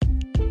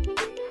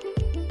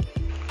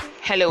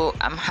Hello,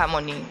 I'm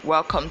Harmony.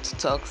 Welcome to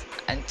Talks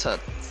and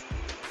Thoughts.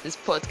 This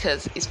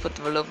podcast is for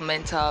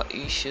developmental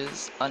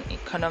issues on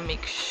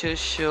economic,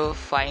 social,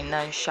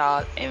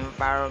 financial,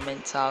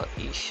 environmental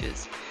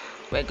issues.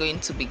 We're going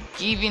to be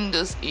giving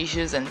those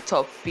issues and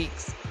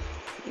topics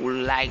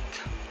like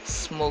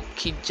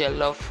smoky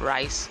jollof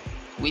rice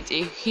with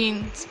a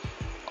hint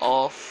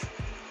of,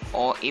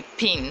 or a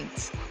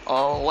pint,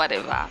 or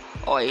whatever,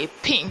 or a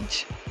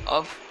pinch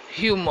of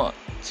humor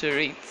to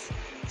it.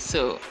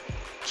 So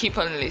keep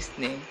on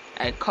listening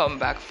and come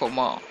back for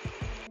more.